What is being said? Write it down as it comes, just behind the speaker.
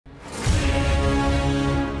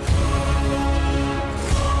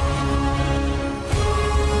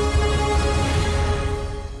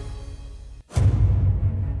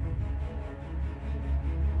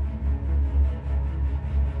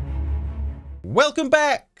Welcome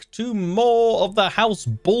back to more of the House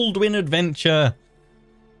Baldwin adventure.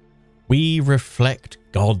 We reflect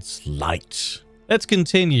God's light. Let's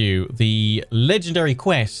continue the legendary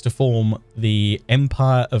quest to form the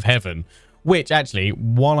Empire of Heaven, which actually,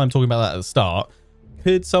 while I'm talking about that at the start,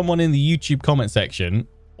 could someone in the YouTube comment section,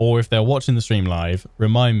 or if they're watching the stream live,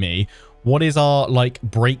 remind me, what is our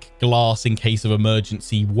break glass in case of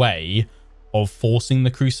emergency way of forcing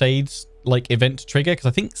the Crusades event to trigger? Because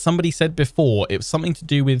I think somebody said before it was something to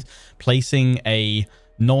do with placing a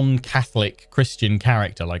non-Catholic Christian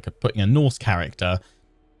character, like putting a Norse character,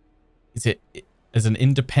 is it as an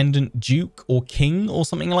independent duke or king or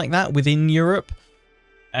something like that within Europe?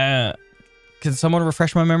 Can someone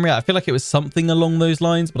refresh my memory? I feel like it was something along those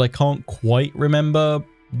lines, but I can't quite remember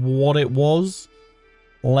what it was.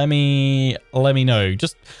 Let me know.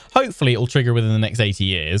 Just hopefully it'll trigger within the next 80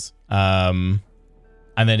 years.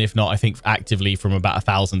 And then if not, I think actively from about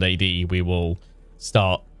 1000 AD, we will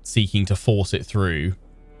start seeking to force it through.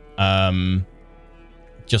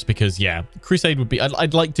 Just because, yeah, Crusade would be...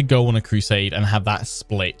 I'd like to go on a Crusade and have that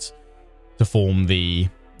split to form the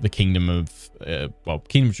Kingdom of...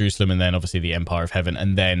 Kingdom of Jerusalem, and then obviously the Empire of Heaven,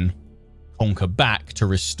 and then conquer back to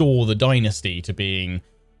restore the dynasty to being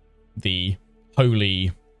the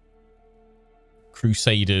holy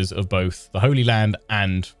Crusaders of both the Holy Land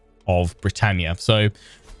and of Britannia. So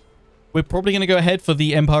we're probably going to go ahead for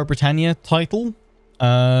the Empire of Britannia title.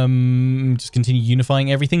 Just continue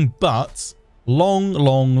unifying everything, but long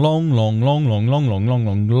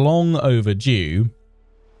overdue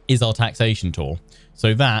is our taxation tour.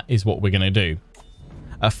 So that is what we're going to do.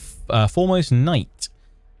 A foremost knight.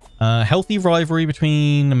 Healthy rivalry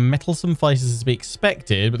between mettlesome fighters is to be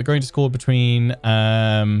expected, but the growing discord between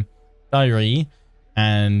Dairi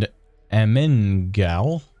and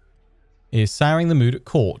Ermengal is souring the mood at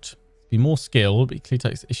court. Be more skilled, but clearly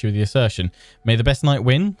takes issue with the assertion. May the best knight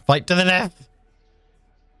win. Fight to the death.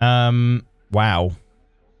 Wow.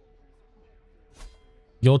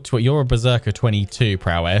 You're a berserker 22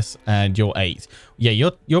 prowess, and you're 8.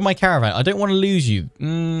 Yeah, you're my caravan. I don't want to lose you.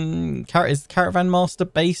 Is caravan master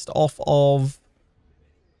based off of?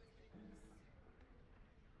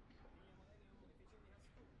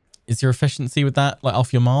 Is your efficiency with that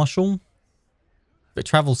off your marshal? But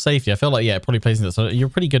travel safety, I feel like, yeah, it probably plays into that. So you're a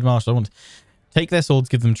pretty good marshal. I want to take their swords,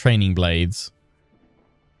 give them training blades.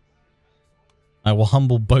 I will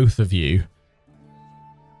humble both of you.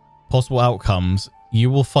 Possible outcomes: you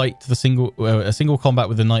will fight a single combat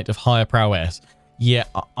with a knight of higher prowess. Yeah,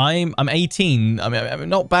 I'm 18. I mean, I'm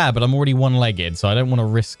not bad, but I'm already one-legged, so I don't want to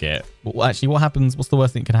risk it. But actually, what happens? What's the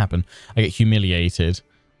worst thing that can happen? I get humiliated.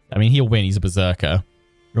 I mean, he'll win. He's a berserker.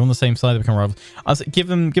 You're on the same side. They become rivals. I was give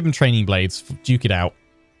him training blades. Duke it out.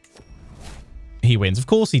 He wins. Of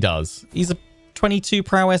course he does. He's a 22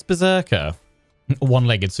 prowess berserker,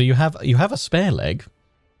 one-legged. So you have a spare leg.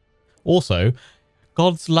 Also,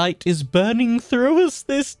 God's light is burning through us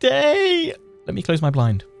this day. Let me close my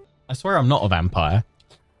blind. I swear I'm not a vampire.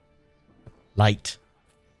 Light.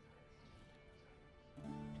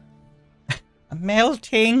 I'm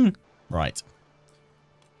melting. Right.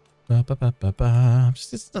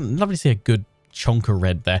 It's lovely to see a good chunk of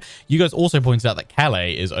red there. You guys also pointed out that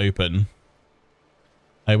Calais is open.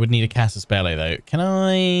 I would need a Casus Belli though. Can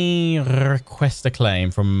I request a claim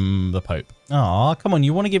from the Pope? Oh, come on.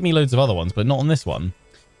 You want to give me loads of other ones, but not on this one.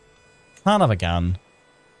 Can't have a gun.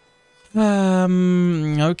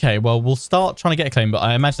 Okay, well, we'll start trying to get a claim, but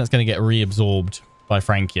I imagine that's going to get reabsorbed by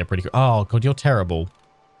Francia pretty quick. Oh, God, you're terrible.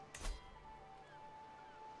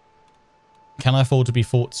 Can I afford to be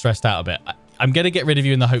stressed out a bit? I'm going to get rid of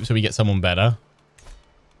you in the hopes that we get someone better.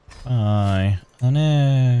 Bye. Oh,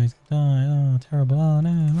 no. He's gonna die. Oh, terrible. Oh,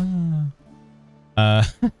 no.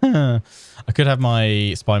 I could have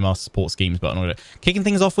my Spy Master support schemes button on it. Kicking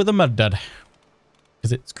things off with a mud dud.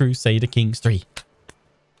 Because it's Crusader Kings 3.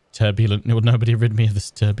 Turbulent. Will nobody rid me of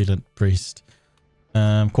this turbulent priest?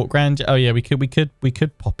 Court Grand. Oh, yeah, we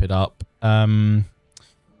could pop it up.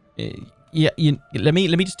 Yeah, let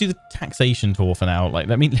me just do the taxation tour for now.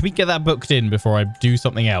 Let me get that booked in before I do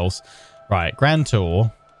something else. Right, Grand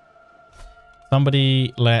Tour.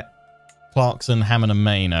 Somebody let Clarkson, Hammond, and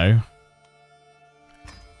May know.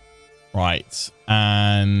 Right,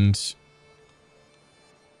 and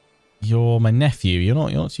you're my nephew. You're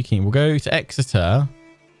not too keen. We'll go to Exeter,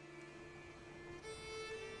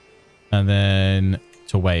 and then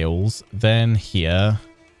to Wales, then here,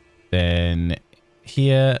 then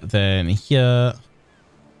here, then here,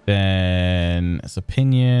 then it's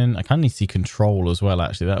opinion. I kind of need to see control as well,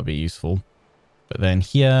 actually. That would be useful. But then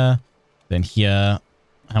here, then here.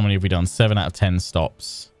 How many have we done? 7 out of 10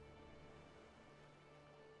 stops.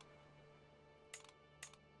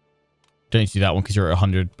 Don't need to do that one because you're at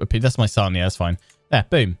 100. That's my son. Yeah, that's fine. There,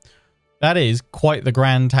 boom. That is quite the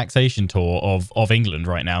grand taxation tour of England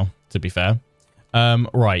right now, to be fair.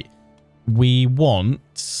 Right. We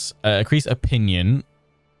want increase opinion.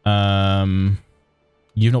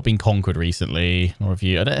 You've not been conquered recently, nor have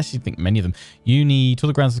you. I don't actually think many of them. You need all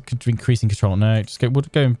the grounds increasing control. No, just go. We'll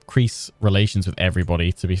go increase relations with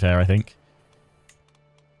everybody. To be fair, I think.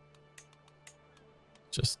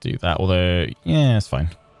 Just do that. Although, yeah, it's fine.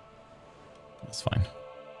 That's fine.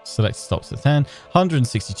 Select stops at 10.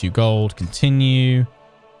 162 gold. Continue.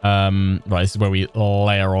 Right, this is where we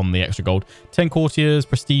layer on the extra gold. 10 courtiers,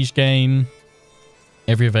 prestige gain.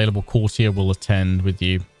 Every available courtier will attend with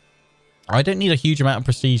you. I don't need a huge amount of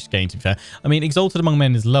prestige gain, to be fair. I mean, Exalted Among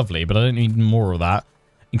Men is lovely, but I don't need more of that.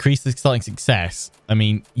 Increase the starting success. I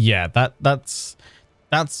mean, yeah, that's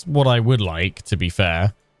what I would like, to be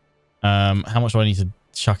fair. How much do I need to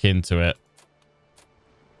chuck into it?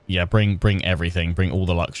 Yeah, bring everything. Bring all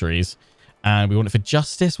the luxuries. And we want it for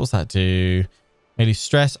justice. What's that do? Maybe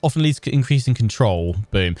stress. Often leads to increasing control.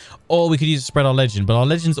 Boom. Or we could use it to spread our legend. But our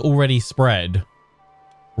legend's already spread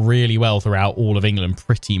really well throughout all of England,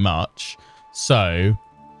 pretty much. So,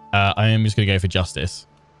 I am just going to go for justice.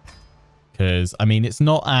 Because, I mean, it's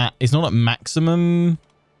not at maximum.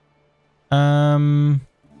 Like,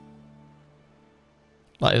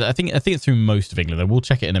 I think it's through most of England. We'll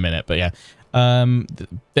check it in a minute. But yeah.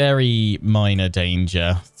 Very minor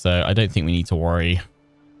danger. So I don't think we need to worry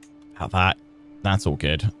about that. That's all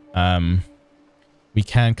good. We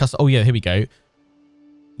can custom. Oh yeah, here we go.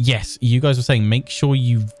 Yes, you guys were saying make sure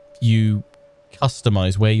you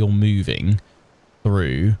customize where you're moving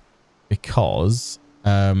through, because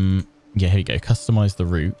yeah, here you go. Customize the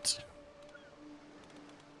route,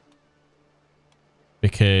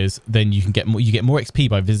 because then you can get more. You get more XP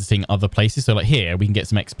by visiting other places. So like here, we can get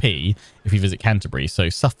some XP if we visit Canterbury. So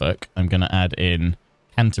Suffolk, I'm going to add in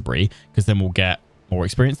Canterbury because then we'll get more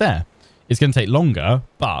experience there. It's going to take longer,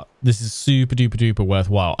 but this is super duper duper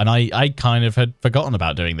worthwhile. And I kind of had forgotten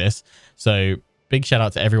about doing this. So big shout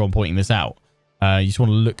out to everyone pointing this out. You just want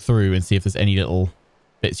to look through and see if there's any little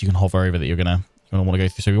bits you can hover over that you're going to want to go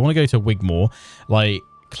through. So we want to go to Wigmore, like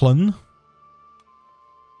Clun.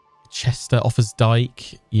 Chester offers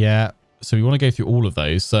Dyke. Yeah. So we want to go through all of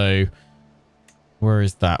those. So where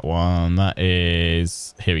is that one? That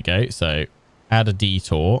is, here we go. So add a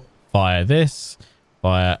detour via this,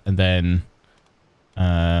 via, and then,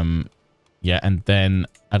 yeah, and then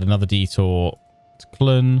add another detour to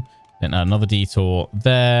Clun, then add another detour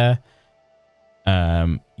there.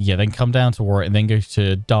 Yeah, then come down to Warwick and then go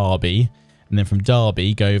to Derby. And then from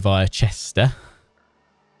Derby, go via Chester.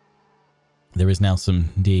 There is now some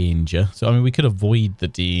danger. So, I mean, we could avoid the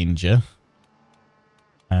danger.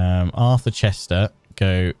 After Chester,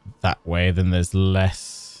 go that way. Then there's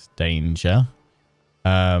less danger.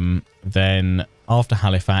 Then after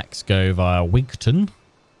Halifax, go via Wigton.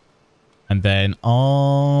 And then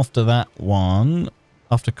after that one,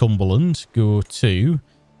 after Cumberland, go to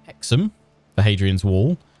Hexham for Hadrian's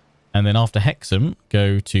Wall. And then after Hexham,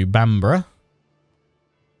 go to Bamborough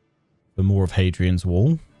for more of Hadrian's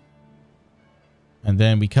Wall. And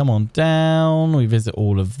then we come on down. We visit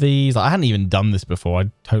all of these. I hadn't even done this before.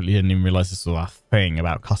 I totally didn't even realize this was a thing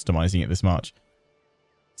about customizing it this much.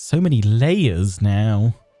 So many layers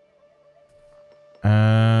now.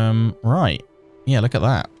 Right. Yeah, look at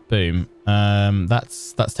that. Boom.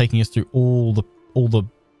 That's taking us through all the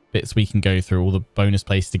bits we can go through, all the bonus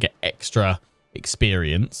places to get extra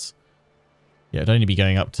experience. Yeah, it'd only be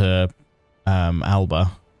going up to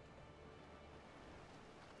Alba.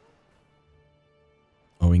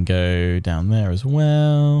 Or we can go down there as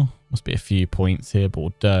well. Must be a few points here.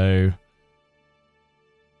 Bordeaux.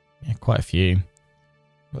 Yeah, quite a few.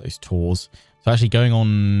 Got those tours. So actually going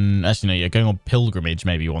on... Actually, no, yeah, going on pilgrimage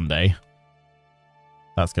maybe one day.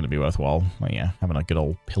 That's going to be worthwhile. Well, yeah, having a good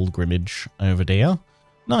old pilgrimage over there.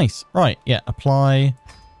 Nice. Right, yeah, apply.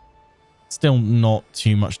 Still not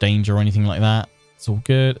too much danger or anything like that. It's all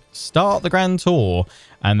good. Start the grand tour.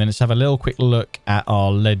 And then let's have a little quick look at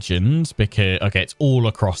our legends. Because, okay, it's all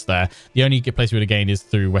across there. The only place we would have gained is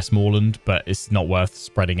through Westmoreland, but it's not worth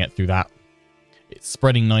spreading it through that. It's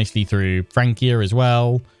spreading nicely through Francia as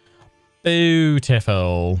well.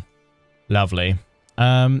 Beautiful. Lovely.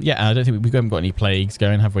 Yeah, I don't think we haven't got any plagues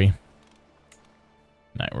going, have we?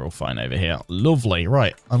 No, we're all fine over here. Lovely.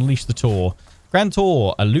 Right, unleash the tour. Grand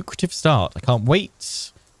tour, a lucrative start. I can't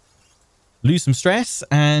wait. Lose some stress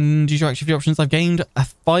and use your activity options. I've gained a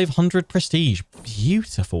 500 prestige.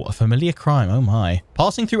 Beautiful. A familiar crime. Oh my.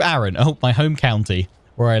 Passing through Arran. Oh, my home county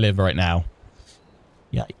where I live right now.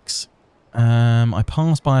 Yikes. I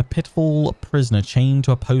passed by a pitiful prisoner chained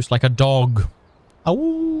to a post like a dog.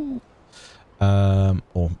 Oh.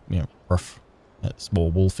 Or, you know, rough. It's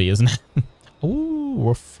more wolfy, isn't it? Oh,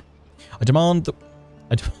 rough. I demand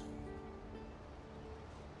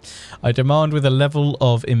with a level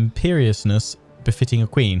of imperiousness befitting a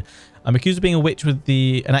queen. I'm accused of being a witch with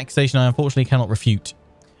an accusation I unfortunately cannot refute.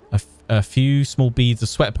 A few small beads of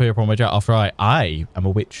sweat appear upon my brow after I am a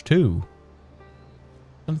witch too.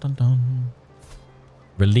 Dun, dun, dun.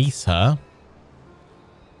 Release her.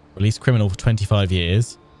 Release criminal for 25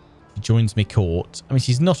 years. She joins me court. I mean,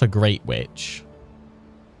 she's not a great witch.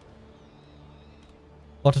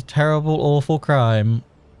 What a terrible, awful crime.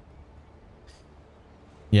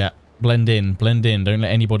 Yeah, blend in, blend in. Don't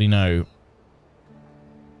let anybody know.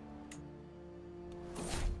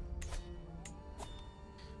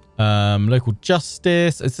 Local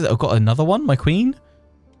justice. I've got another one, my queen.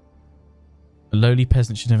 A lowly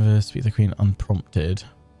peasant should never speak to the queen unprompted.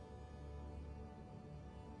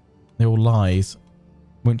 They're all lies.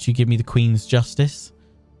 Won't you give me the queen's justice?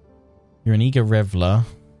 You're an eager reveler.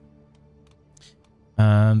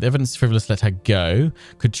 The evidence is frivolous, let her go.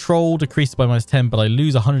 Control decreased by -10, but I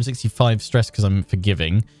lose 165 stress because I'm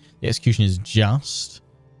forgiving. The execution is just.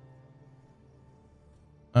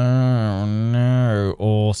 Oh no.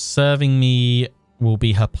 Or serving me will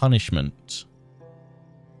be her punishment.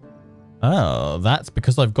 Oh, that's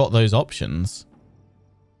because I've got those options.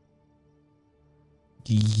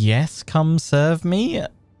 Yes, come serve me.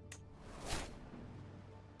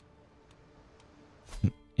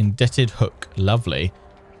 Indebted hook. Lovely.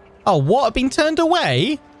 Oh, what? I've been turned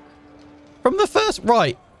away? From the first...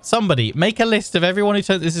 Right. Somebody, make a list of everyone who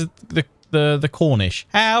turned... This is the Cornish.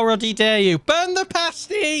 How ruddy dare you? Burn the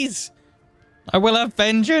pasties! I will have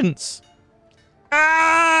vengeance.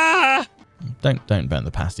 Ah! Don't burn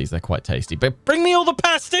the pasties. They're quite tasty. But bring me all the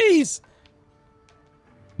pasties!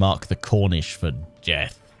 Mark the Cornish for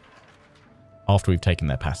death. After we've taken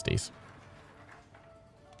their pasties.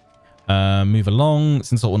 Move along.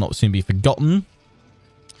 Since it will not soon be forgotten.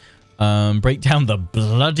 Break down the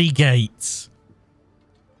bloody gates.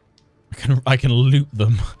 I can loot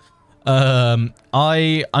them. I'm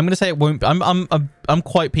gonna say it won't. I'm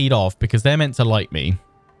quite peed off because they're meant to like me.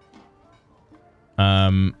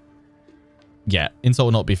 Yeah, insult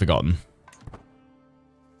will not be forgotten.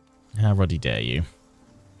 How ruddy dare you?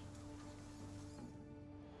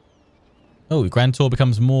 Oh, Grand Tour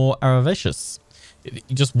becomes more avaricious. You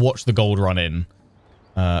just watch the gold run in.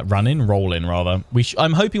 Roll in, rather.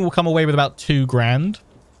 I'm hoping we'll come away with about 2 grand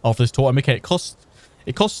after this tour. I mean, okay, it costs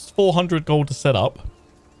 400 gold to set up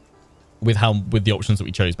with the options that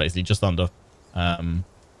we chose, basically just under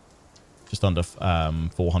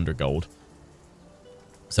 400 gold.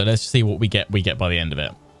 So let's see what we get by the end of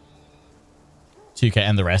it. 2k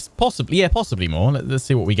and the rest, possibly more. Let's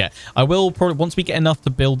see what we get. I will probably, once we get enough to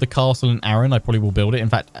build the castle in Arran, I probably will build it. In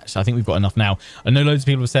fact, actually, I think we've got enough now. I know loads of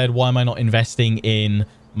people have said, why am I not investing in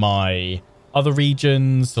my other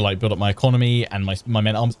regions to like build up my economy and my men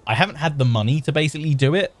at arms? I haven't had the money to basically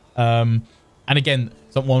do it. And again,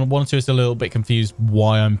 one or two is a little bit confused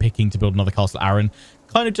why I'm picking to build another castle at Arran.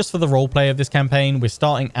 Kind of just for the roleplay of this campaign. We're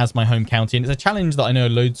starting as my home county, and it's a challenge that I know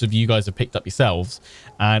loads of you guys have picked up yourselves,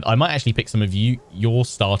 and I might actually pick some of your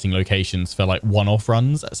starting locations for like one-off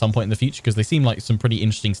runs at some point in the future, because they seem like some pretty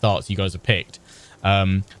interesting starts you guys have picked.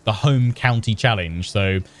 The home county challenge.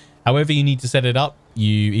 So however you need to set it up,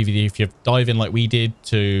 if you dive in like we did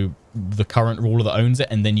to the current ruler that owns it,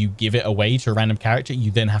 and then you give it away to a random character,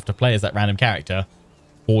 you then have to play as that random character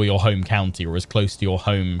for your home county, or as close to your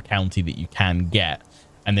home county that you can get.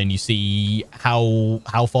 And then you see how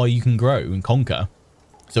far you can grow and conquer.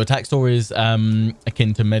 So attack story is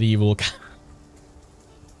akin to medieval.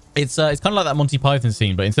 It's kind of like that Monty Python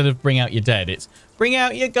scene, but instead of bring out your dead, it's bring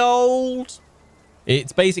out your gold.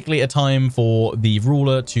 It's basically a time for the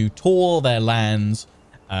ruler to tour their lands,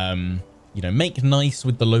 you know, make nice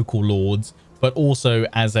with the local lords, but also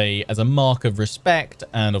as a mark of respect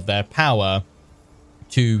and of their power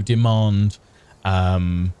to demand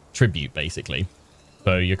tribute, basically.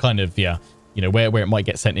 So you're kind of, yeah, you know, where it might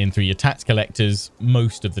get sent in through your tax collectors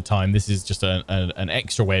most of the time. This is just an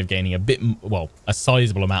extra way of gaining a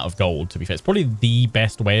sizable amount of gold, to be fair. It's probably the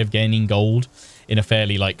best way of gaining gold in a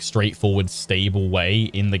fairly, like, straightforward, stable way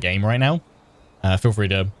in the game right now. Feel free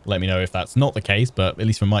to let me know if that's not the case, but at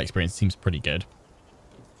least from my experience, it seems pretty good.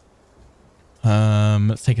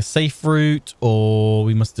 Let's take a safe route, or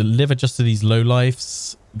we must deliver just to these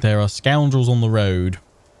lowlifes. There are scoundrels on the road.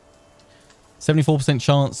 74%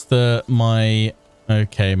 chance that my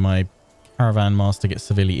caravan master gets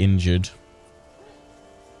severely injured.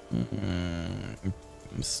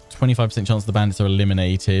 25% chance the bandits are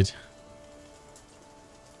eliminated.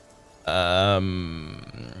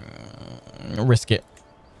 Risk it.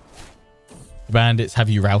 The bandits have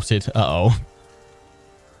you routed. Uh-oh.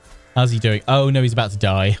 How's he doing? Oh, no, he's about to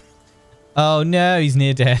die. Oh, no, he's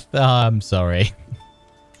near death. Oh, I'm sorry.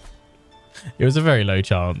 It was a very low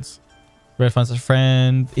chance. Red finds a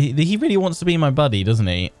friend. He really wants to be my buddy, doesn't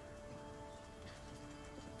he?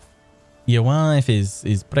 Your wife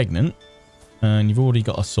is pregnant. And you've already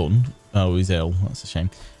got a son. Oh, he's ill. That's a shame.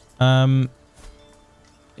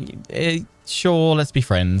 Sure, let's be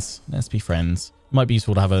friends. Let's be friends. Might be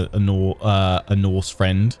useful to have a Norse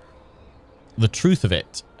friend. The truth of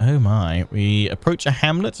it. Oh my. We approach a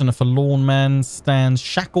hamlet and a forlorn man stands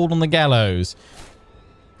shackled on the gallows.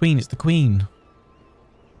 Queen, it's the queen.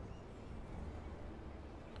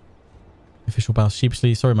 Official bows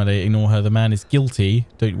sheepishly. Sorry, my lady. Ignore her. The man is guilty.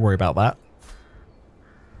 Don't worry about that.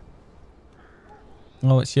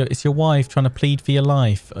 Oh, it's your wife trying to plead for your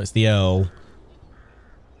life. Oh, it's the Earl.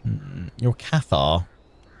 You're Cathar.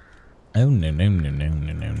 Oh, no.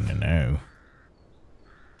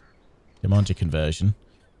 Demand your conversion.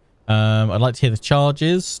 I'd like to hear the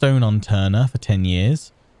charges. Stone on Turner for 10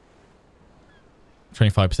 years.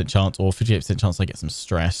 25% chance or 58% chance I get some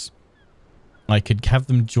stress. I could have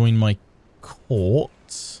them join my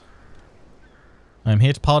court. I'm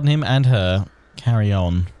here to pardon him and her. Carry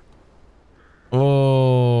on.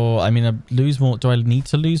 Oh, I mean, I lose more. Do I need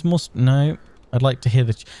to lose more? No. I'd like to hear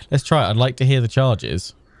the... Let's try it. I'd like to hear the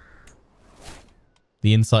charges.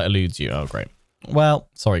 The insight eludes you. Oh, great. Well,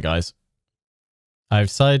 sorry, guys. I've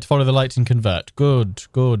decided to follow the light and convert. Good,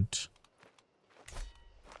 good.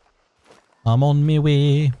 I'm on my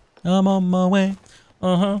way. I'm on my way.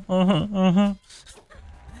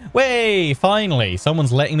 Way! Finally,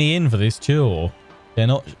 someone's letting me in for this tour. They're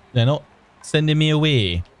not sending me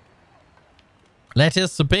away. Let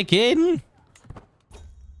us begin.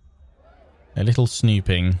 A little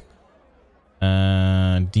snooping.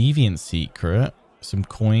 Deviant secret. Some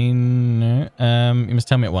coin. No. You must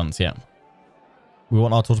tell me at once. Yeah. We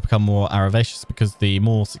want our tour to become more Aravacious because the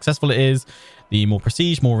more successful it is, the more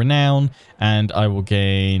prestige, more renown, and I will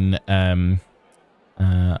gain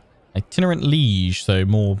itinerant liege, so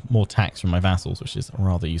more tax from my vassals, which is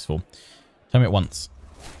rather useful. Tell me at once.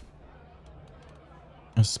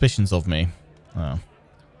 No suspicions of me. Oh.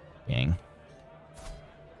 Dang.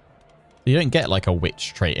 You don't get like a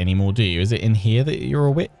witch trait anymore, do you? Is it in here that you're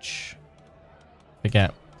a witch?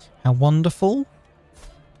 Forget. How wonderful.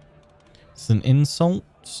 It's an insult.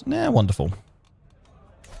 Nah, wonderful.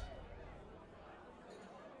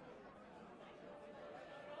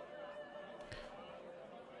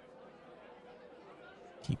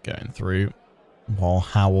 Keep going through while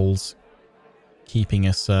Howell's keeping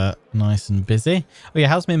us nice and busy. Oh yeah,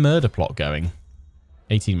 how's my murder plot going?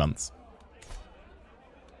 18 months.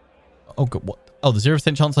 Oh god, what? Oh, the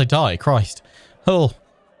 0% chance I die. Christ. Oh,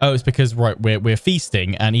 it's because right, we're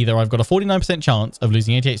feasting, and either I've got a 49% chance of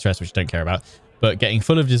losing 88 stress, which I don't care about, but getting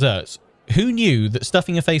full of desserts. Who knew that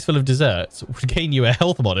stuffing a face full of desserts would gain you a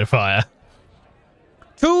health modifier?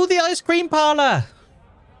 To the ice cream parlor.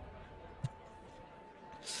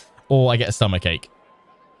 Or I get a stomachache.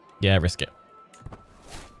 Yeah, risk it.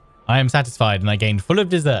 I am satisfied, and I gained full of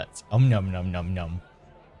desserts. Nom nom nom nom.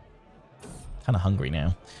 Kind of hungry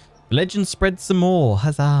now. The legend spreads some more.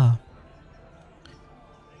 Huzzah.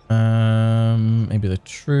 Maybe the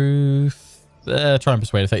truth. Try and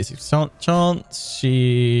persuade a 36% chance.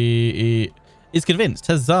 She is convinced.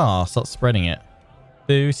 Huzzah. Start spreading it.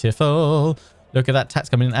 Beautiful. Look at that tax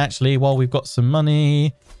coming in. Actually, while we've got some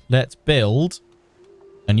money, let's build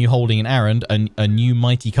a new holding in Arran, a new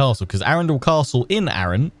mighty castle. Because Arundel Castle in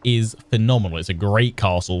Arran is phenomenal. It's a great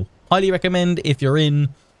castle. Highly recommend if you're in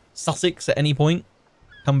Sussex at any point.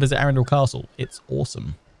 Come visit Arundel Castle. It's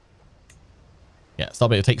awesome. Yeah,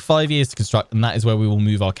 Starbait will take 5 years to construct, and that is where we will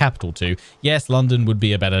move our capital to. Yes, London would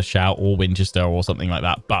be a better shout, or Winchester, or something like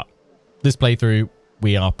that. But this playthrough,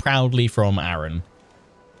 we are proudly from Arran.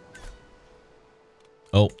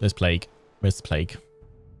 Oh, there's plague. Where's the plague?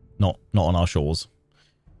 Not on our shores.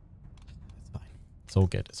 It's fine. It's all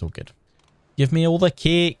good. It's all good. Give me all the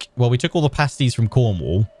cake. Well, we took all the pasties from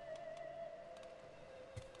Cornwall.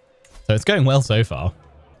 So it's going well so far.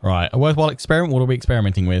 Right, a worthwhile experiment. What are we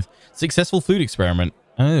experimenting with? Successful food experiment.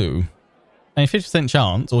 Oh. A 50%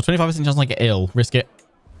 chance or 25% chance I get ill. Risk it.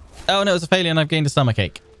 Oh no, it's a failure and I've gained a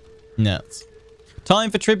stomachache. Nuts. Time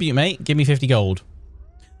for tribute, mate. Give me 50 gold.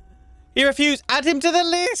 He refused. Add him to the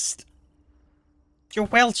list. You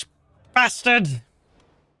Welsh bastard.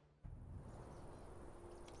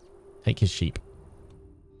 Take his sheep.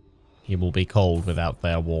 He will be cold without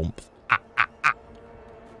their warmth.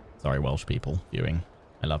 Sorry, Welsh people viewing.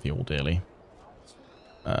 I love you all dearly.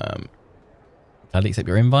 Gladly accept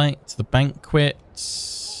your invite to the banquet.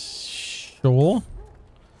 Sure.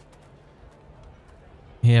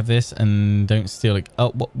 Here, have this and don't steal it.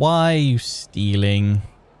 Oh, why are you stealing?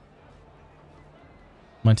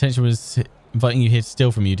 My intention was inviting you here to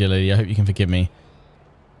steal from you, dear lady. I hope you can forgive me.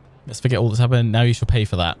 Let's forget all that's happened. Now you shall pay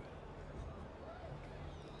for that.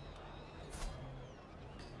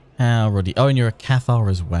 How Roddy. Oh, and you're a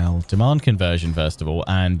Cathar as well. Demand conversion, first of all.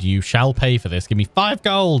 And you shall pay for this. Give me 5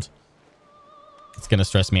 gold. It's going to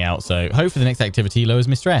stress me out. So hopefully the next activity lowers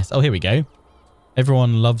my stress. Oh, here we go.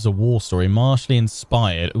 Everyone loves a war story. Martially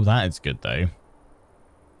inspired. Oh, that is good, though.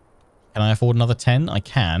 Can I afford another 10? I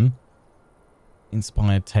can.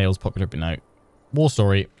 Inspired tales, popular, but no. War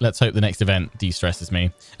story. Let's hope the next event de-stresses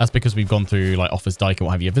me. That's because we've gone through, like, Office Dyke and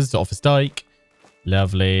what have you. Visit Office Dyke.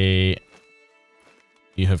 Lovely.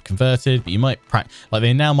 You have converted, but you might practice... Like,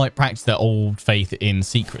 they now might practice their old faith in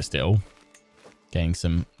secret still. Getting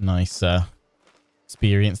some nice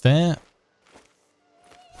experience there.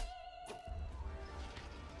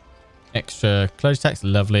 Extra closure tax.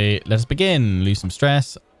 Lovely. Let us begin. Lose some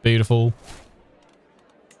stress. Beautiful.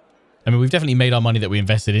 I mean, we've definitely made our money that we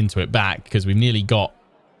invested into it back because we've nearly got...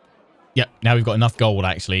 Yep, now we've got enough gold,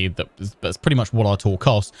 actually. That's pretty much what our tour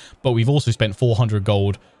costs. But we've also spent 400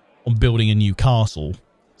 gold on building a new castle.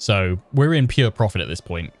 So we're in pure profit at this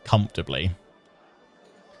point, comfortably.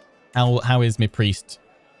 How is my priest?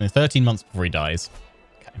 13 months before he dies.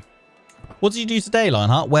 Okay. What did you do today,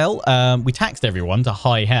 Lionheart? Well, we taxed everyone to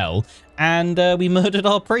high hell, and we murdered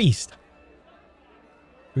our priest.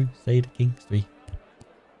 Crusader Kings 3.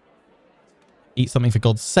 Eat something for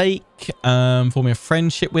God's sake. Form a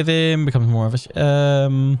friendship with him. Becomes more of a...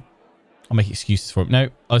 I'll make excuses for him. No.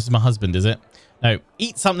 Oh, this is my husband, is it? No.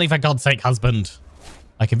 Eat something for God's sake, husband.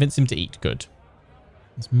 I convinced him to eat. Good.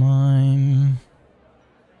 It's mine.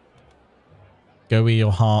 Go with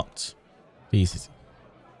your heart. Please.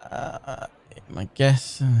 My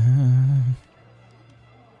guess.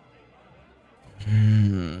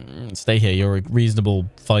 Stay here. You're a reasonable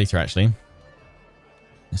fighter, actually.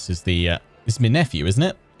 This is the... This is my nephew, isn't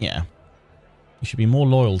it? Yeah. You should be more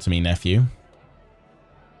loyal to me, nephew.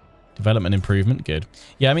 Development improvement. Good.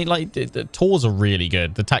 Yeah, I mean, like, the tours are really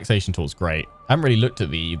good. The taxation tour's great. I haven't really looked at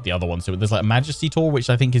the other ones. So there's like a Majesty tour, which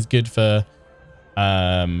I think is good for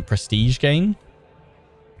prestige gain.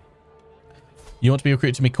 You want to be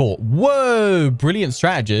recruited to my court. Whoa! Brilliant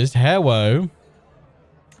strategist. Hello.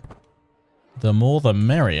 The more the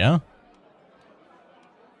merrier.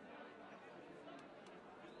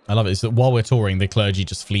 I love it. It's that while we're touring, the clergy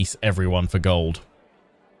just fleece everyone for gold.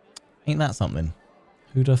 Ain't that something?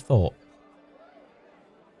 Who'd have thought?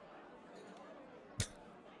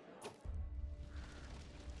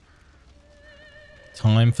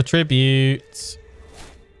 Time for tribute.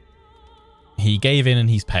 He gave in and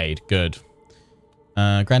he's paid. Good.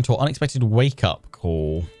 Grand Tour, unexpected wake-up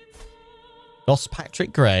call. Boss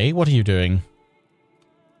Patrick Gray, what are you doing?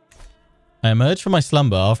 I emerged from my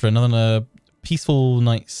slumber after another peaceful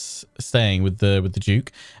night's staying with the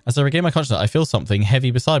Duke. As I regain my consciousness, I feel something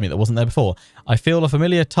heavy beside me that wasn't there before. I feel a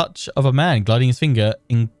familiar touch of a man gliding his finger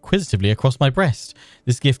inquisitively across my breast.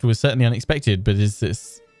 This gift was certainly unexpected, but is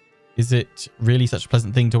it really such a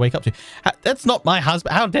pleasant thing to wake up to? That's not my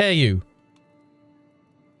husband. How dare you?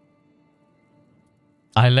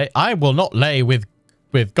 I will not lay with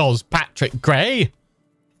Gos Patrick Gray.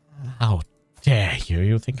 How dare you?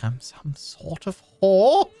 You think I'm some sort of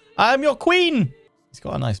whore? I'm your queen. He's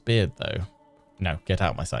got a nice beard, though. No, get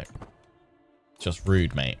out of my sight. Just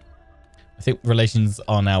rude, mate. I think relations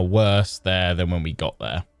are now worse there than when we got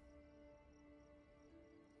there.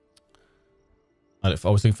 I was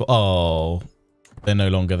looking for... Oh, they're no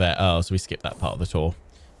longer there. Oh, so we skipped that part of the tour.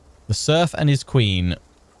 The serf and his queen.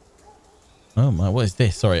 Oh, my. What is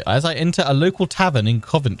this? Sorry. As I enter a local tavern in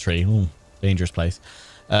Coventry. Ooh, dangerous place.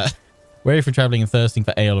 Weary from travelling and thirsting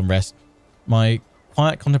for ale and rest. My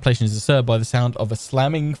quiet contemplation is disturbed by the sound of a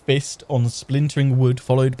slamming fist on splintering wood,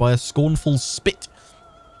 followed by a scornful spit.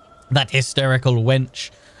 That hysterical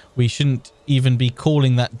wench. We shouldn't even be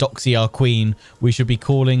calling that Doxy our queen. We should be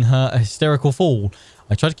calling her a hysterical fool.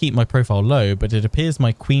 I try to keep my profile low, but it appears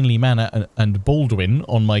my queenly manner and Baldwin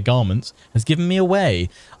on my garments has given me away.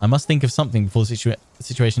 I must think of something before the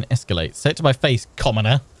situation escalates. Say it to my face,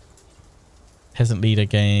 commoner. Peasant leader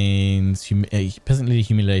gains... peasant leader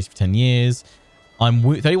humiliated for 10 years. I'm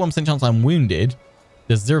 31% chance I'm wounded.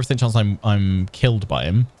 There's 0% chance I'm killed by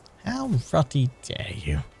him. How rutty dare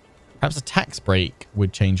you? Perhaps a tax break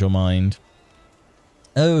would change your mind.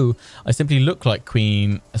 Oh, I simply look like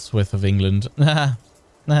Queen Elizabeth of England. Nah.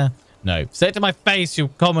 No. Say it to my face, you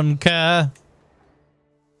common cur.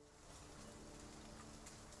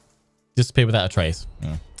 Disappear without a trace.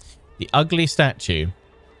 The ugly statue.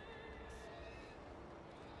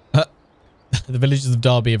 The villagers of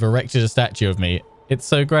Derby have erected a statue of me. It's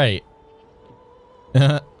so great.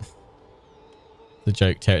 The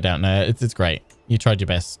joke, tear it down. No, it's great. You tried your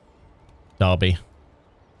best, Derby.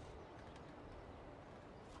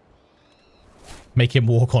 Make him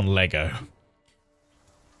walk on Lego.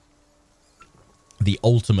 The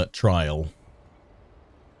ultimate trial.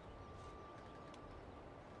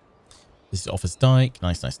 This is Office Dyke.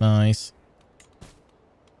 Nice, nice, nice.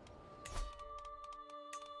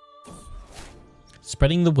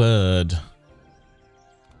 Spreading the word.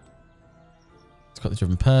 It's got the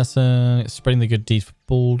driven person. It's spreading the good deed for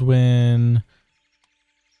Baldwin.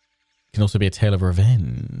 It can also be a tale of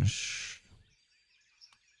revenge.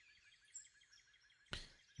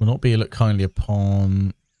 Will not be looked kindly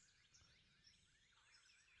upon.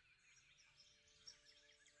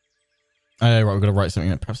 Oh, right, we've got to write something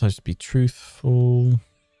that perhaps I should be truthful.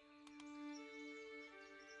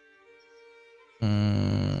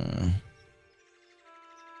 Tale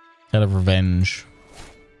of revenge.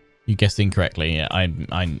 You guessed incorrectly. Yeah, I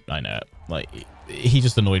know it. Like, he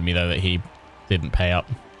just annoyed me though that he didn't pay up,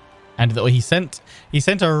 and that he sent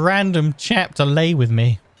a random chap to lay with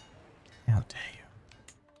me. How dare you?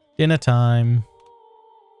 Dinner time.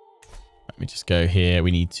 Let me just go here. We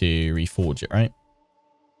need to reforge it, right?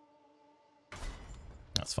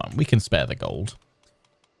 That's fine. We can spare the gold.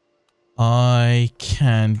 I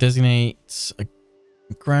can designate a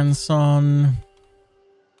grandson.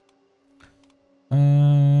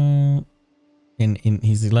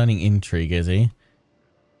 He's learning intrigue, is he?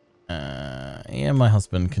 Yeah, my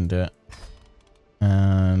husband can do it.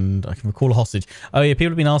 And I can recall a hostage. Oh yeah,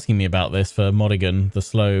 people have been asking me about this for Modigan, the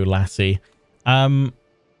slow lassie.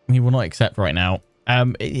 He will not accept right now.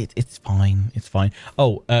 It's fine. It's fine.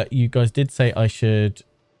 Oh, you guys did say I should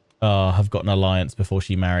have got an alliance before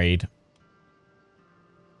she married.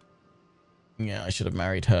 Yeah, I should have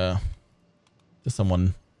married her to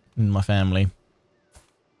someone in my family.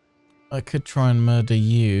 I could try and murder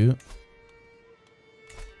you.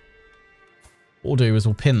 What we'll do is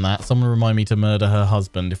we'll pin that. Someone remind me to murder her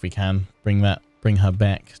husband if we can. Bring her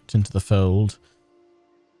back into the fold.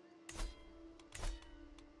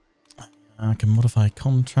 I can modify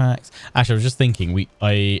contracts. Actually, I was just thinking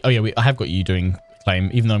I have got you doing claim.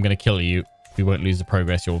 Even though I'm going to kill you, we won't lose the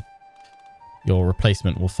progress. Your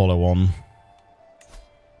replacement will follow on.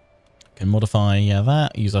 Can modify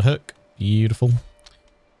that. Use a hook. Beautiful.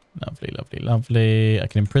 Lovely, lovely, lovely. I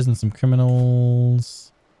can imprison some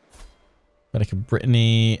criminals. Medica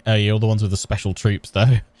Brittany. Oh, you're the ones with the special troops,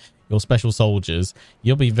 though. Your special soldiers.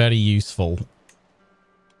 You'll be very useful.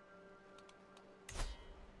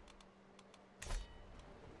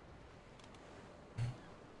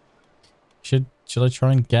 Should I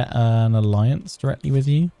try and get an alliance directly with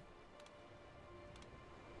you?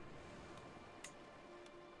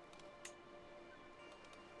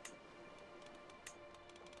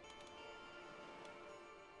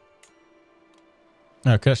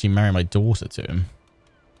 No, I could actually marry my daughter to him.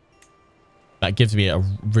 That gives me a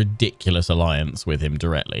ridiculous alliance with him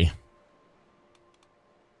directly.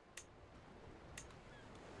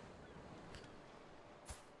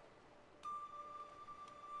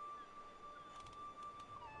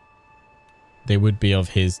 They would be of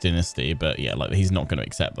his dynasty, but yeah, like he's not going to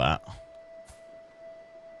accept that.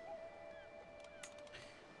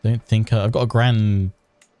 Don't think I've got a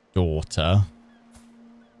granddaughter.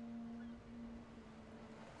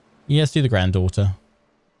 Yes, do the granddaughter.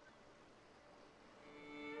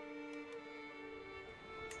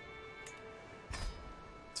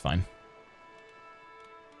 It's fine.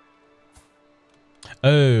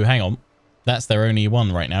 Oh, hang on. That's their only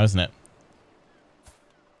one right now, isn't it?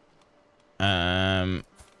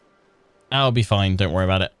 I'll be fine. Don't worry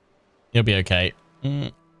about it. You'll be okay.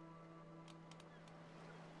 We've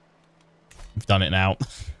done it now.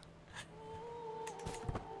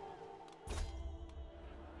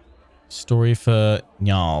 Story for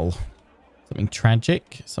Njal. Something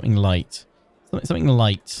tragic, something light. Something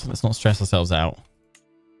light. Let's not stress ourselves out.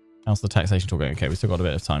 How's the taxation talk going? Okay, we've still got a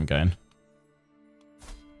bit of time going.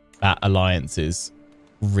 That alliance is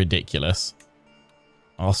ridiculous.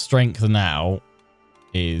 Our strength now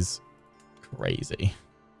is crazy.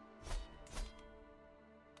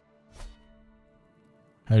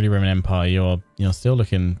 Holy Roman Empire, you're still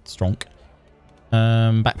looking strong.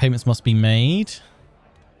 Back payments must be made.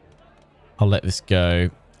 I'll let this go.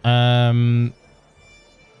 Yeah,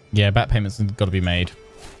 back payments have got to be made.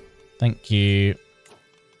 Thank you.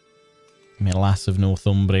 Give me a lass of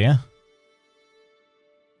Northumbria.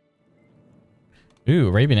 Ooh,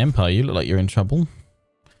 Arabian Empire, you look like you're in trouble.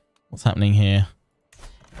 What's happening here?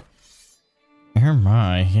 Oh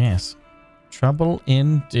my, yes. Trouble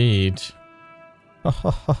indeed. Ha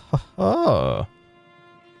ha ha ha ha.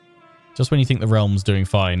 Just when you think the realm's doing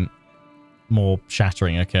fine, more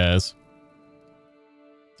shattering occurs.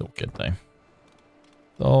 It's all good though.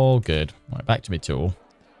 It's all good. Right, back to mid-tool.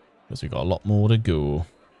 Because we've got a lot more to go.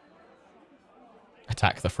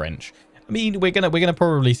 Attack the French. I mean, we're gonna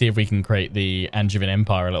probably see if we can create the Angevin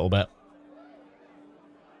Empire a little bit.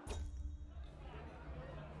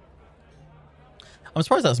 I'm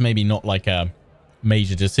surprised that's maybe not like a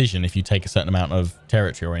major decision if you take a certain amount of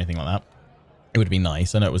territory or anything like that. It would be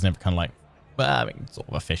nice. I know it was never kind of like, well, I mean, sort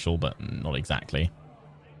of official, but not exactly.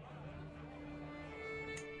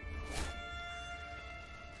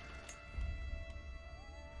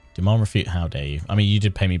 Demand refute, how dare you? I mean, you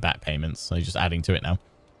did pay me back payments, so you're just adding to it now.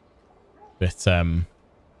 But, yeah,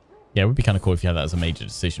 it would be kind of cool if you had that as a major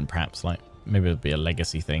decision, perhaps. Like, maybe it would be a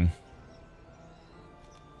legacy thing.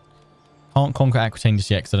 Can't conquer Aquitaine just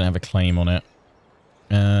yet because I don't have a claim on it.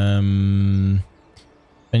 Bending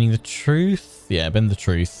the Truth? Yeah, Bend the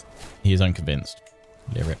Truth. He is unconvinced.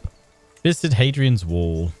 Rip. Visited Hadrian's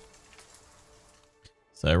Wall.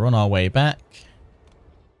 So we're on our way back.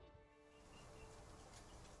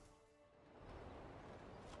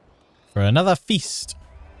 For another feast.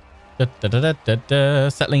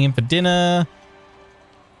 Settling in for dinner.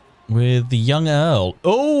 With the young Earl.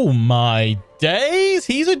 Oh my days!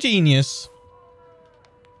 He's a genius.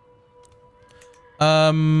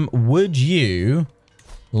 Would you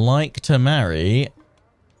like to marry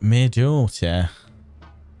my daughter?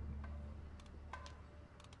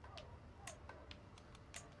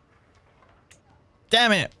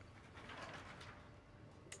 Damn it!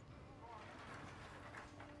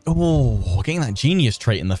 Oh, getting that genius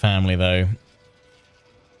trait in the family, though.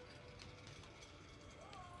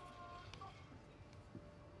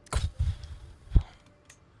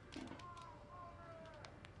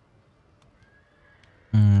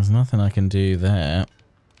 There's nothing I can do there.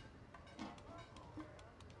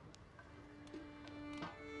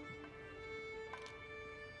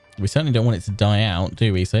 We certainly don't want it to die out,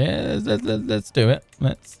 do we? So yeah, let's do it.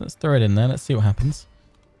 Let's throw it in there. Let's see what happens.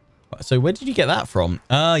 So where did you get that from?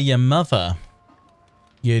 Ah, your mother.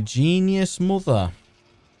 Your genius mother.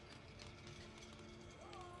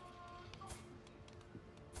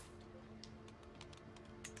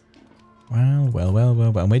 Well.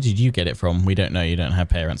 And where did you get it from? We don't know. You don't have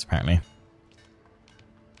parents, apparently.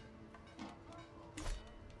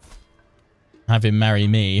 Have him marry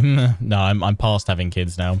me. No, I'm past having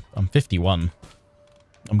kids now. I'm 51.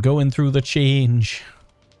 I'm going through the change.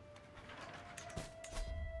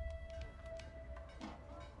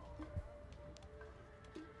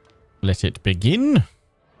 Let it begin.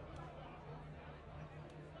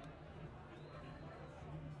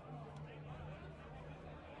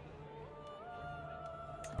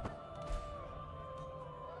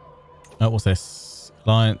 Oh, what's this?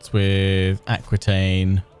 Alliance with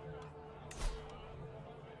Aquitaine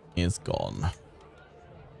is gone.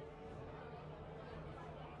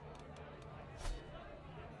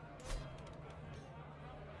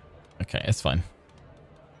 Okay, it's fine.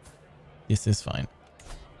 This is fine.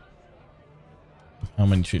 How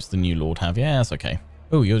many troops does the new lord have? Yeah, that's okay.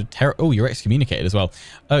 Oh, you're excommunicated as well.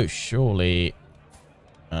 Oh, surely.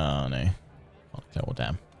 Oh no. Can't declare war,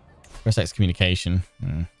 damn. Press excommunication.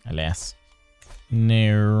 Alas.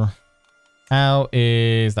 No. How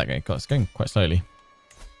is that going? God, it's going quite slowly.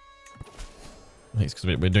 I think it's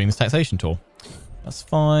because we're doing this taxation tour. That's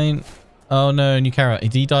fine. Oh no, new carrot.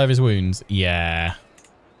 Did he die of his wounds? Yeah.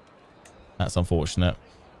 That's unfortunate.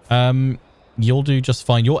 You'll do just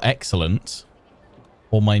fine. You're excellent.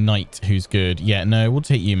 Or my knight who's good. Yeah, no, we'll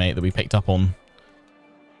take you, mate, that we picked up on.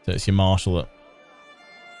 So it's your marshal that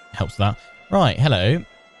helps with that. Right, hello,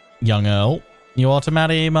 young Earl. You are to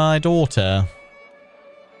marry my daughter.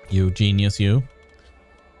 You genius, you.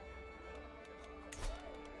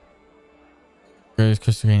 Goes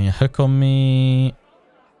Christina hook on me.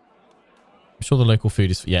 I'm sure the local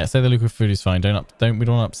food is... Yeah, say the local food is fine. We don't want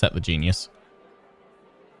to upset the genius.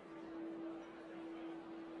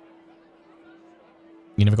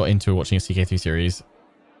 You never got into watching a CK3 series.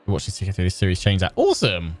 Watching CK3 series change that.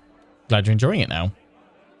 Awesome. Glad you're enjoying it now.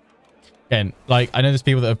 Again, like, I know there's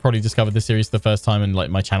people that have probably discovered this series for the first time and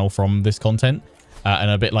like my channel from this content.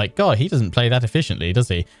 And are a bit like, God, he doesn't play that efficiently, does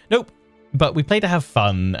he? Nope. But we play to have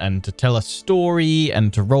fun and to tell a story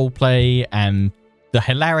and to roleplay and the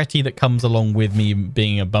hilarity that comes along with me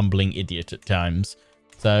being a bumbling idiot at times.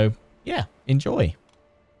 So, yeah, enjoy.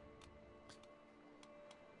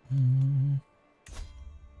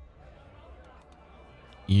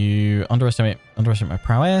 You underestimate my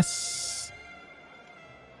prowess.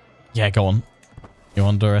 Yeah, go on. You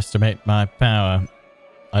underestimate my power.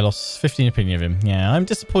 I lost 15 opinion of him. Yeah, I'm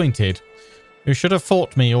disappointed. You should have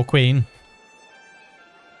fought me, your queen.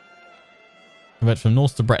 Convert from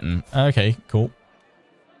Norse to Breton. Okay, cool.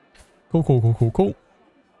 Cool.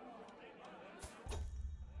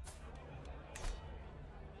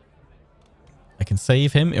 I can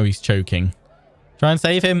save him. Oh, he's choking. Try and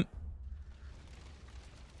save him.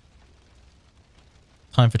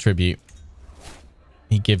 Time for tribute.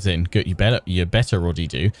 He gives in. Good. You better, Roddy,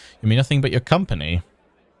 do. You mean nothing but your company.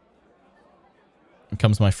 Here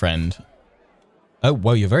comes my friend. Oh,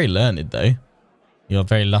 whoa, you're very learned, though. You're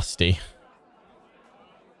very lusty.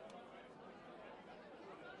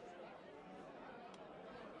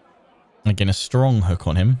 Again, a strong hook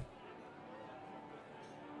on him.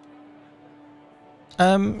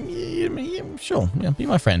 Sure. Yeah, be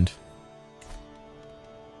my friend.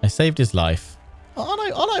 I saved his life. Aren't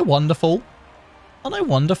I wonderful? Aren't I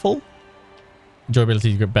wonderful?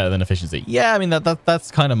 Enjoyability is better than efficiency. Yeah, I mean,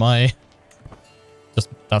 that's kind of my...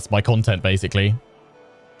 that's my content, basically.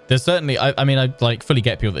 There's certainly... I mean, I like fully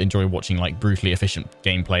get people that enjoy watching like brutally efficient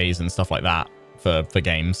gameplays and stuff like that for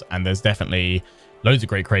games. And there's definitely loads of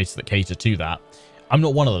great creators that cater to that. I'm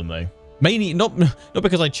not one of them, though. Mainly, not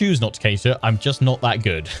because I choose not to cater. I'm just not that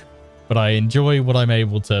good. But I enjoy what I'm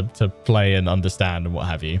able to play and understand and what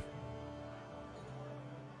have you.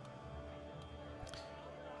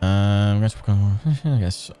 I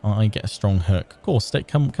guess I get a strong hook. Of course,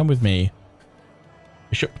 come with me.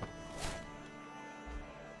 Bishop.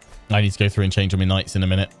 I need to go through and change all my knights in a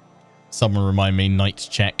minute. Someone remind me, knights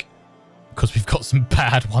check. Because we've got some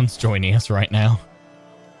bad ones joining us right now.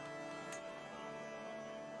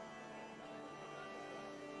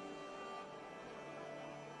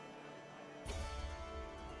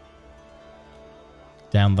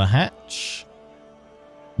 Down the hatch.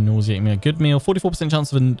 Nauseating meal. Good meal. 44%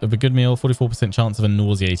 chance of a good meal. 44% chance of a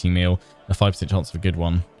nauseating meal. A 5% chance of a good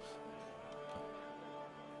one.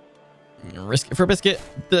 Risk it for a biscuit.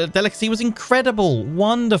 The delicacy was incredible.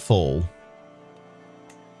 Wonderful.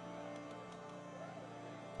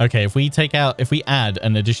 Okay, if we add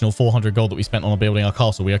an additional 400 gold that we spent on building our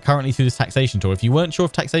castle, we are currently through this taxation tour. If you weren't sure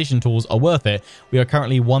if taxation tours are worth it, we are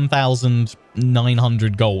currently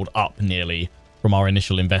 1,900 gold up nearly from our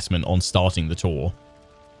initial investment on starting the tour.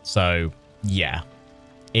 So, yeah,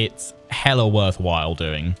 it's hella worthwhile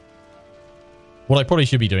doing. What I probably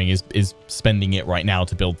should be doing is spending it right now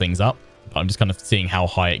to build things up. But I'm just kind of seeing how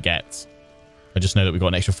high it gets. I just know that we've got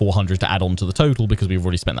an extra 400 to add on to the total because we've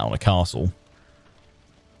already spent that on a castle.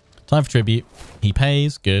 Time for tribute. He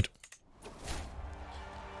pays. Good.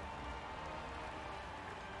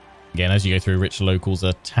 Again, as you go through, rich locals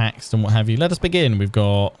are taxed and what have you. Let us begin. We've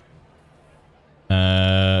got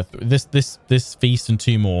this feast and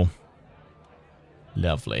 2 more.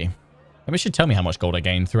 Lovely. Maybe it should tell me how much gold I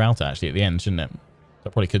gained throughout it, actually, at the end, shouldn't it? I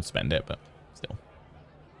probably could spend it, but still.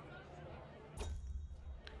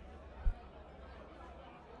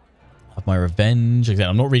 Have my revenge. Again,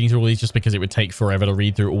 I'm not reading through all these just because it would take forever to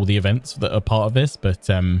read through all the events that are part of this, but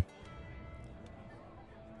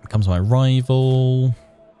comes my rival.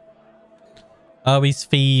 Oh, he's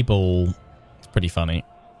feeble. It's pretty funny.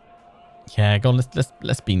 Yeah, go on.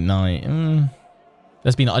 Let's be nice.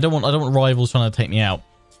 Let's be nice. I don't want rivals trying to take me out.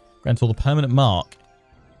 Grant all the permanent mark.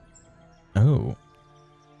 Oh,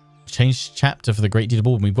 change chapter for the Great Deed of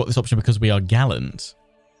Baldwin. We've got this option because we are gallant.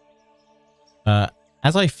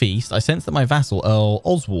 As I feast, I sense that my vassal, Earl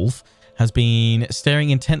Oswulf, has been staring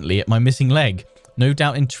intently at my missing leg, no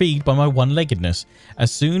doubt intrigued by my one-leggedness.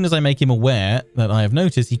 As soon as I make him aware that I have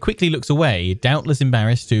noticed, he quickly looks away, doubtless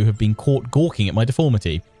embarrassed to have been caught gawking at my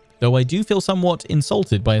deformity. Though I do feel somewhat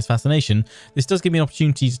insulted by his fascination, this does give me an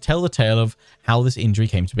opportunity to tell the tale of how this injury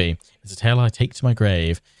came to be. It's a tale I take to my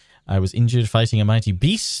grave. I was injured fighting a mighty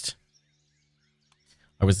beast.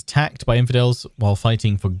 I was attacked by infidels while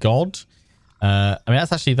fighting for God. I mean,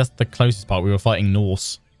 that's the closest part. We were fighting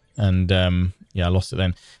Norse. And, yeah, I lost it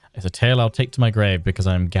then. It's a tale I'll take to my grave because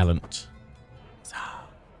I'm gallant.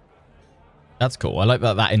 That's cool. I like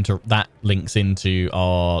that that links into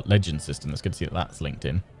our legend system. It's good to see that that's linked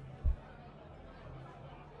in.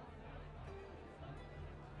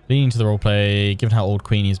 Leading to the roleplay, given how old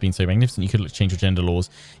Queenie has been so magnificent, you could look to change your gender laws.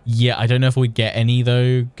 Yeah, I don't know if we'd get any,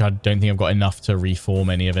 though. I don't think I've got enough to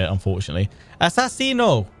reform any of it, unfortunately.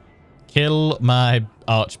 Assassino! Kill my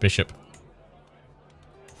archbishop.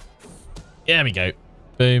 There we go.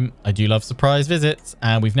 Boom. I do love surprise visits.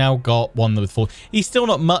 And we've now got one with 4. He's still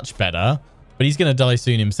not much better, but he's going to die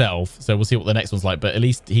soon himself. So we'll see what the next one's like. But at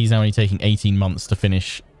least he's only taking 18 months to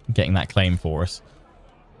finish getting that claim for us.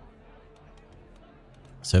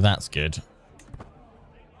 So that's good.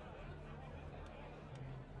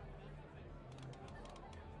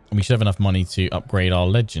 And we should have enough money to upgrade our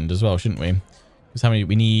legend as well, shouldn't we? Because how many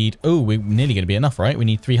we need? Oh, we're nearly going to be enough, right? We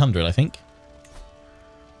need 300, I think.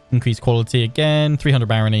 Increase quality again. 300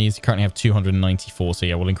 baronies. You currently have 294, so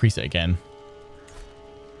yeah, we'll increase it again.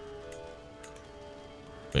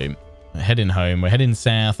 Boom. We're heading home. We're heading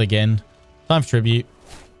south again. Time for tribute.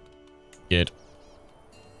 Good.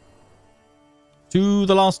 To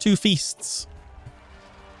the last 2 feasts.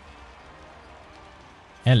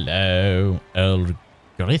 Hello,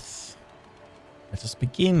 Elgrith. Let us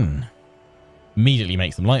begin. Immediately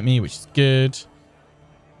makes them like me, which is good.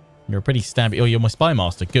 You're a pretty stabby. Oh, you're my spy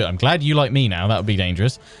master. Good. I'm glad you like me now. That would be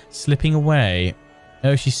dangerous. Slipping away.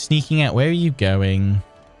 Oh, she's sneaking out. Where are you going?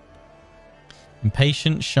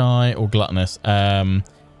 Impatient, shy, or gluttonous?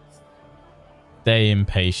 Stay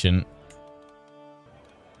impatient.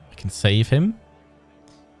 I can save him.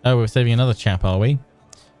 Oh, we're saving another chap, are we?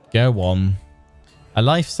 Go on. A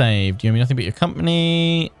life saved. You owe me nothing but your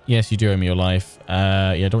company. Yes, you do owe me your life.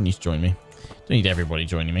 Yeah, don't need to join me. Don't need everybody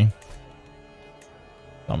joining me.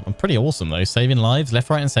 I'm pretty awesome, though. Saving lives left,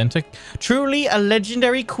 right, and center. Truly a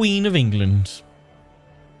legendary queen of England.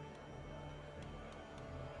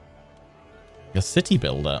 A city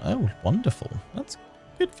builder. Oh, wonderful. That's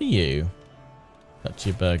good for you. That's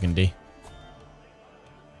your Burgundy.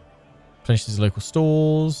 Finishes local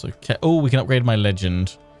stores. Okay. Oh, we can upgrade my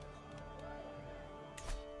legend.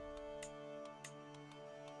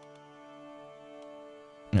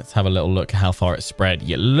 Let's have a little look at how far it's spread.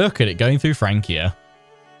 Yeah, look at it going through Francia.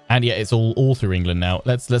 And yeah, it's all through England now.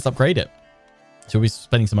 Let's upgrade it. So we're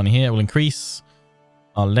spending some money here. We'll increase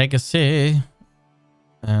our legacy.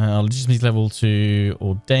 Our legitimacy level to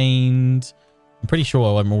ordained. I'm pretty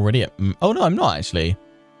sure I'm already at... Oh, no, I'm not actually.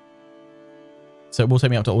 So it will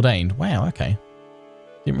take me up to ordained. Wow, okay.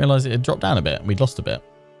 Didn't realize it had dropped down a bit. We'd lost a bit.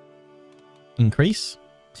 Increase.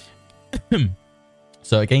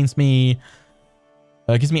 So it gains me...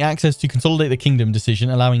 gives me access to consolidate the kingdom decision,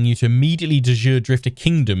 allowing you to immediately de jure drift a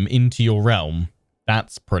kingdom into your realm.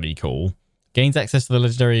 That's pretty cool. Gains access to the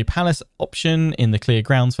legendary palace option in the clear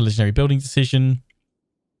grounds for legendary building decision.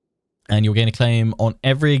 And you'll gain a claim on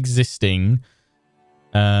every existing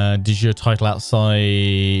de jure title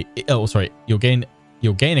outside... Oh, sorry. You'll gain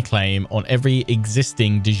a claim on every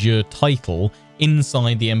existing de jure title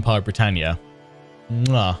inside the Empire of Britannia.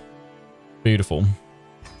 Mwah. Beautiful.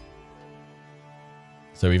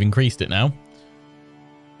 So we've increased it now.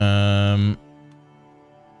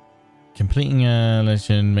 Completing a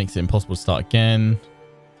legend makes it impossible to start again.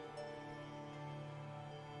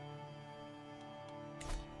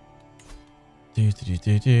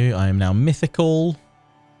 I am now mythical.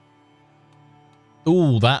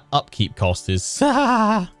 Ooh, that upkeep cost is...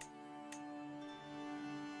 So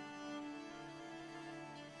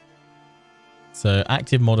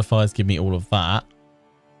active modifiers give me all of that.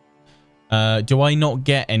 Do I not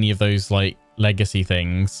get any of those, like, legacy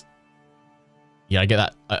things? Yeah, I get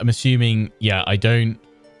that. I'm assuming... Yeah, I don't...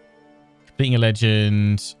 Completing a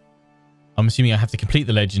legend... I'm assuming I have to complete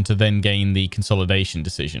the legend to then gain the consolidation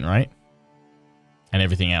decision, right? And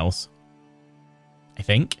everything else. I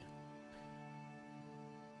think.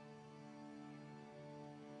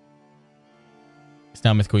 It's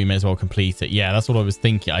now mythical, you may as well complete it. Yeah, that's what I was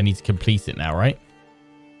thinking. I need to complete it now, right?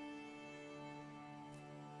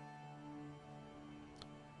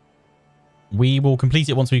 We will complete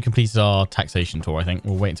it once we've completed our taxation tour, I think.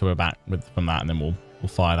 We'll wait until we're back from that, and then we'll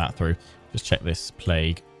fire that through. Just check this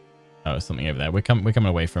plague. Oh, there's something over there. We're coming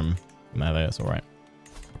away from there. That's all right.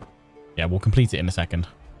 Yeah, we'll complete it in a second.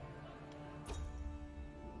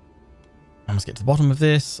 I must get to the bottom of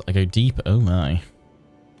this. I go deep. Oh, my.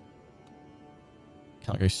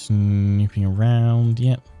 Can't go snooping around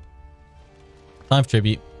yet. Time for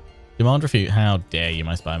tribute. Demand refute. How dare you,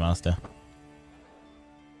 my spy master.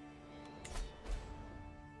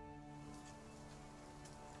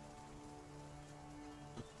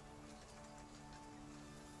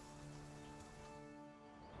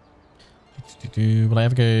 Will I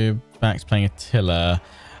ever go back to playing Attila?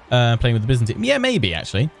 Playing with the Byzantine? Yeah, maybe,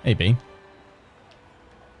 actually. Maybe.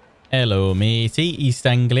 Hello, matey. East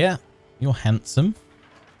Anglia. You're handsome.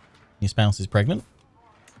 Your spouse is pregnant.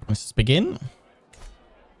 Let's begin.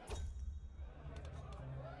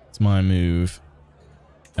 It's my move.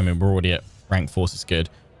 I mean, we're already at rank force. It's good.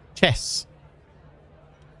 Chess.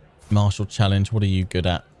 Martial challenge. What are you good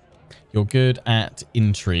at? You're good at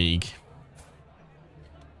intrigue.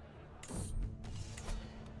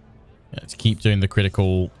 Yeah, to keep doing the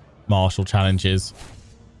critical martial challenges.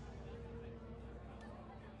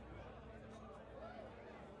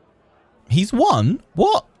 He's won?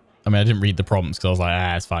 What? I mean, I didn't read the prompts because I was like,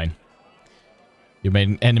 ah, it's fine. You made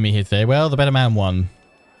an enemy here today. Well, the better man won.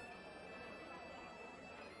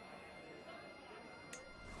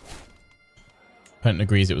 Opponent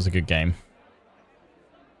agrees it was a good game.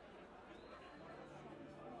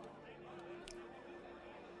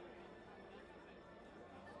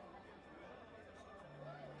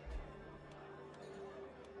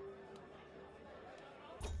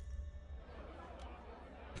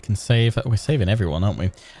 Can save. We're saving everyone, aren't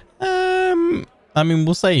we? I mean,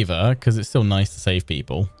 we'll save her because it's still nice to save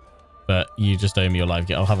people. But you just owe me your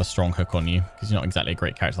life. I'll have a strong hook on you because you're not exactly a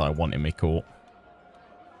great character that I want in my court.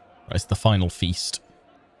 Right, it's the final feast.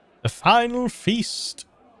 The final feast.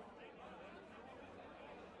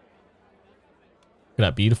 Look at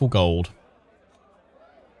that beautiful gold.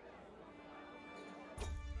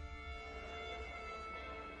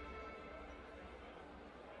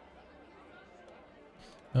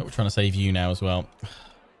 Oh, we're trying to save you now as well.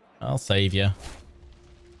 I'll save you.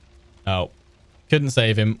 Oh, couldn't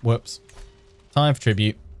save him. Whoops. Time for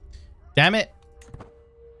tribute. Damn it.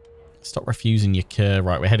 Stop refusing your cur.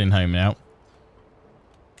 Right, we're heading home now.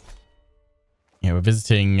 Yeah, we're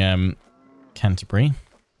visiting Canterbury.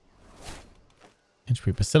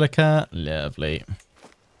 Canterbury Basilica. Lovely.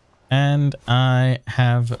 And I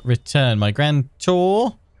have returned my grand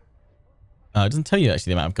tour. It doesn't tell you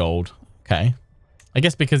actually the amount of gold. Okay. I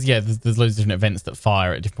guess because, yeah, there's loads of different events that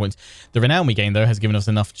fire at different points. The renown we gained, though, has given us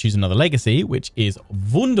enough to choose another legacy, which is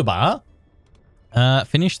wunderbar.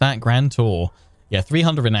 Finish that grand tour. Yeah,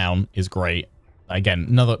 300 renown is great. Again,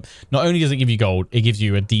 not only does it give you gold, it gives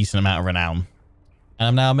you a decent amount of renown. And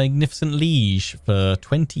I'm now a magnificent liege for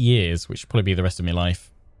 20 years, which will probably be the rest of my life.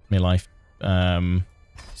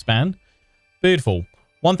 Span. Beautiful.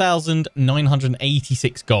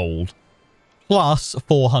 1,986 gold plus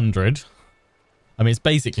 400. I mean, it's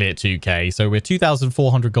basically at 2k, so we're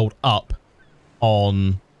 2,400 gold up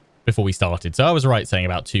on before we started. So I was right saying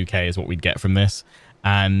about 2k is what we'd get from this.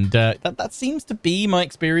 And that seems to be my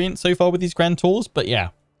experience so far with these grand tours. But yeah,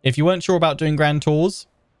 if you weren't sure about doing grand tours,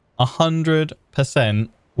 100%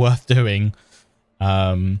 worth doing.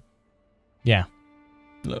 Yeah.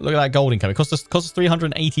 Look at that gold income. It cost us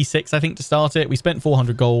 386, I think, to start it. We spent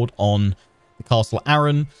 400 gold on the Castle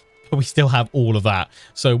Arran. But we still have all of that.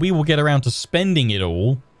 So we will get around to spending it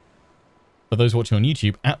all, for those watching on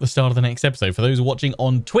YouTube, at the start of the next episode. For those watching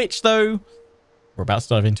on Twitch, though, we're about to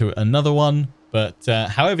dive into another one. But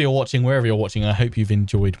however you're watching, wherever you're watching, I hope you've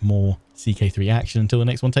enjoyed more CK3 action. Until the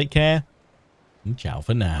next one, take care. And ciao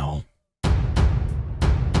for now.